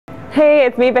Hey,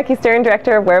 it's me, Becky Stern,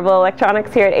 Director of Wearable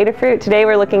Electronics here at Adafruit. Today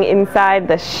we're looking inside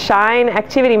the Shine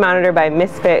Activity Monitor by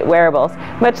Misfit Wearables.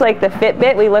 Much like the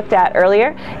Fitbit we looked at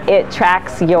earlier, it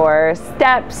tracks your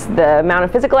steps, the amount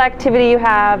of physical activity you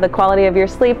have, the quality of your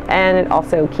sleep, and it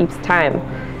also keeps time.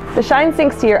 The Shine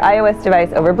syncs to your iOS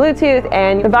device over Bluetooth,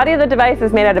 and the body of the device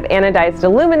is made out of anodized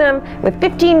aluminum with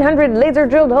 1,500 laser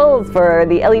drilled holes for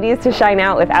the LEDs to shine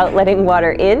out without letting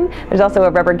water in. There's also a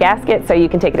rubber gasket so you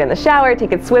can take it in the shower,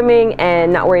 take it swimming,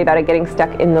 and not worry about it getting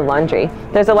stuck in the laundry.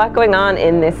 There's a lot going on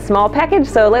in this small package,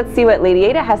 so let's see what Lady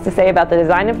Ada has to say about the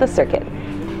design of the circuit.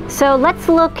 So let's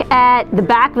look at the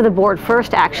back of the board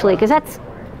first, actually, because that's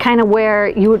kind of where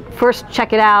you would first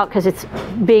check it out, because it's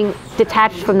being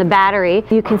detached from the battery.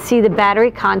 You can see the battery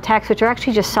contacts, which are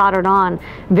actually just soldered on.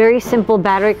 Very simple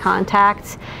battery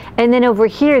contacts. And then over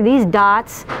here, these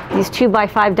dots, these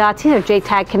 2x5 dots, these are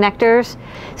JTAG connectors.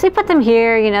 So they put them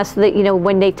here, so that,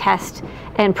 when they test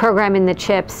and program in the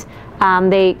chips,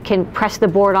 they can press the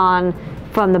board on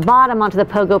from the bottom onto the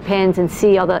pogo pins and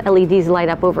see all the LEDs light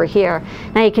up over here.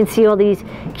 Now you can see all these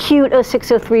cute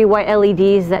 0603 white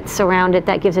LEDs that surround it.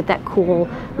 That gives it that cool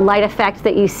light effect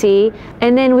that you see.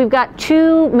 And then we've got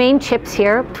two main chips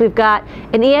here. We've got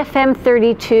an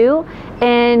EFM32,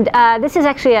 and this is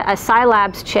actually a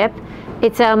Scilabs chip.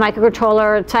 It's a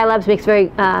microcontroller. Scilabs makes very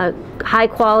high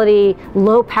quality,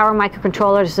 low power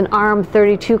microcontrollers. It's an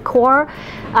ARM32 core.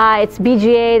 It's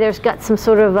BGA. There's got some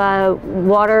sort of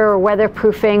water or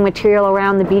weatherproofing material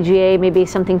around the BGA, maybe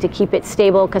something to keep it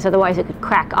stable, because otherwise it could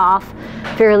crack off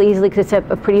fairly easily, because it's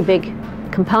a pretty big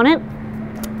component.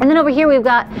 And then over here we've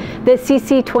got the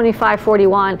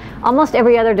CC2541. Almost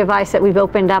every other device that we've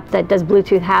opened up that does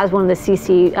Bluetooth has one of the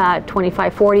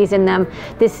CC2540s in them.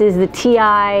 This is the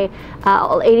TI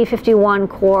 8051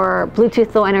 core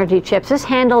Bluetooth low energy chips. This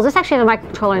actually has a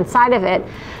microcontroller inside of it.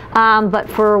 But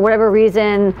for whatever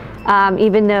reason,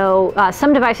 even though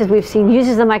some devices we've seen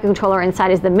uses the microcontroller inside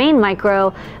as the main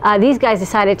micro, these guys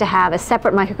decided to have a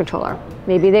separate microcontroller.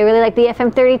 Maybe they really like the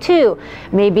FM32.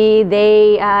 Maybe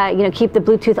they keep the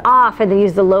Bluetooth off and they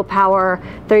use the low power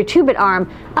 32-bit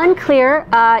ARM. Unclear.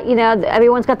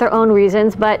 Everyone's got their own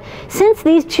reasons, but since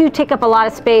these two take up a lot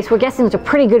of space, we're guessing there's a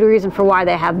pretty good reason for why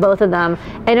they have both of them.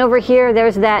 And over here,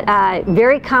 there's that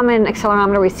very common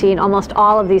accelerometer we see in almost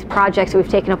all of these projects that we've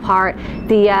taken apart,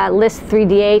 the LIST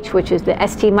 3DH, which is the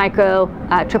ST Micro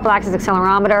triple axis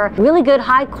accelerometer. Really good,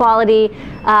 high quality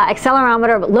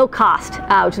accelerometer, but low cost,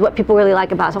 which is what people really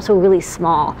like about it. It's also really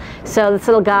small. So this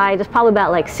little guy is probably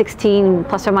about like 16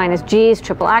 plus or minus G's,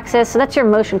 triple axis. So that's your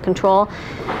motion control.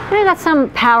 And I got some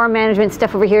power management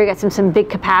stuff over here. You got some big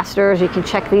capacitors. You can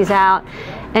check these out.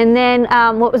 And then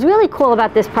what was really cool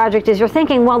about this project is you're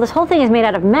thinking, well, this whole thing is made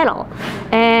out of metal.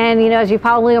 And as you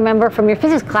probably remember from your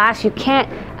physics class, you can't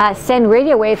send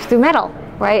radio waves through metal,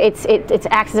 right? It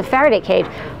acts as a Faraday cage.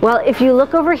 Well, if you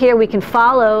look over here, we can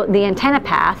follow the antenna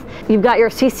path. You've got your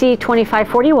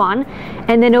CC2541,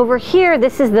 and then over here,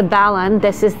 this is the balun.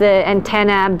 This is the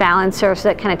antenna balancer, so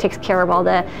that kind of takes care of all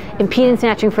the impedance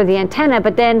matching for the antenna,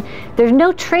 but then there's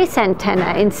no trace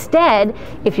antenna. Instead,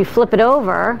 if you flip it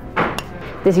over,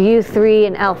 this U3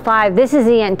 and L5, this is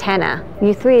the antenna.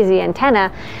 U3 is the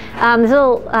antenna. This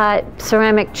little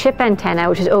ceramic chip antenna,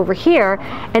 which is over here.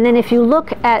 And then if you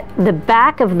look at the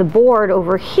back of the board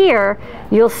over here,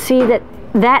 you'll see that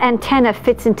that antenna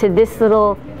fits into this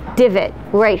little divot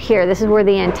right here. This is where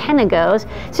the antenna goes.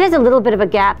 So it has a little bit of a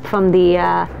gap from the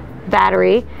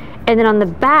battery. And then on the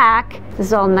back, this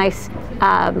is all nice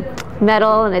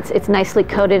metal, and it's nicely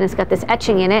coated, and it's got this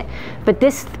etching in it. But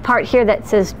this part here that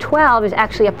says 12 is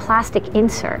actually a plastic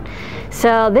insert.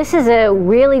 So this is a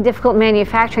really difficult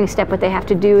manufacturing step. What they have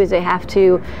to do is they have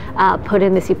to put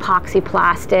in this epoxy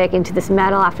plastic into this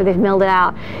metal after they've milled it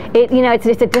out.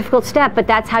 It's a difficult step, but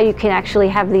that's how you can actually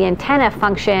have the antenna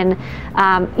function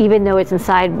even though it's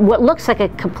inside what looks like a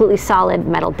completely solid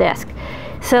metal disc.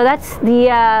 So that's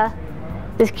the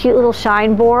this cute little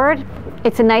Shine board.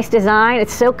 It's a nice design.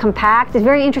 It's so compact. It's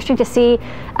very interesting to see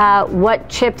what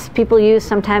chips people use.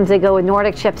 Sometimes they go with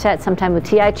Nordic chipsets, sometimes with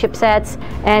TI chipsets.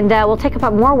 And we'll take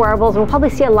up more wearables, and we'll probably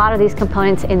see a lot of these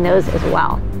components in those as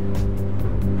well.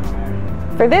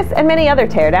 For this and many other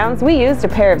teardowns, we used a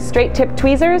pair of straight tip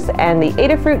tweezers and the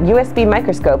Adafruit USB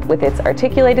microscope with its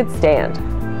articulated stand.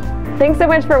 Thanks so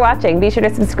much for watching. Be sure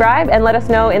to subscribe and let us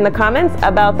know in the comments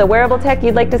about the wearable tech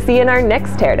you'd like to see in our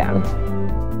next teardown.